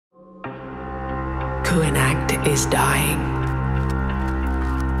is dying.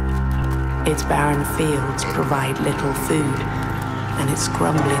 Its barren fields provide little food, and its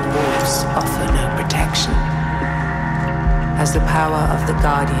crumbling walls offer no protection. As the power of the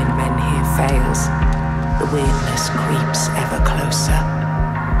guardian men here fails, the weirdness creeps ever closer.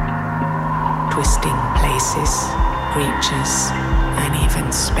 Twisting places, creatures, and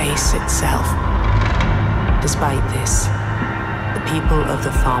even space itself. Despite this, the people of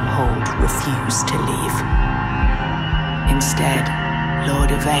the farmhold refuse to leave. Instead,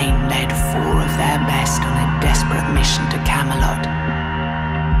 Lord Awaken led 4 of their best on a desperate mission to Camelot.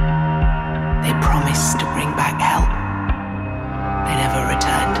 They promised to bring back help. They never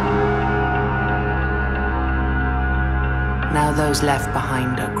returned. Now those left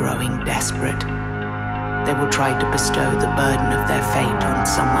behind are growing desperate. They will try to bestow the burden of their fate on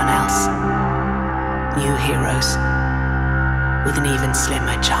someone else. New heroes, with an even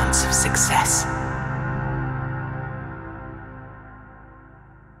slimmer chance of success.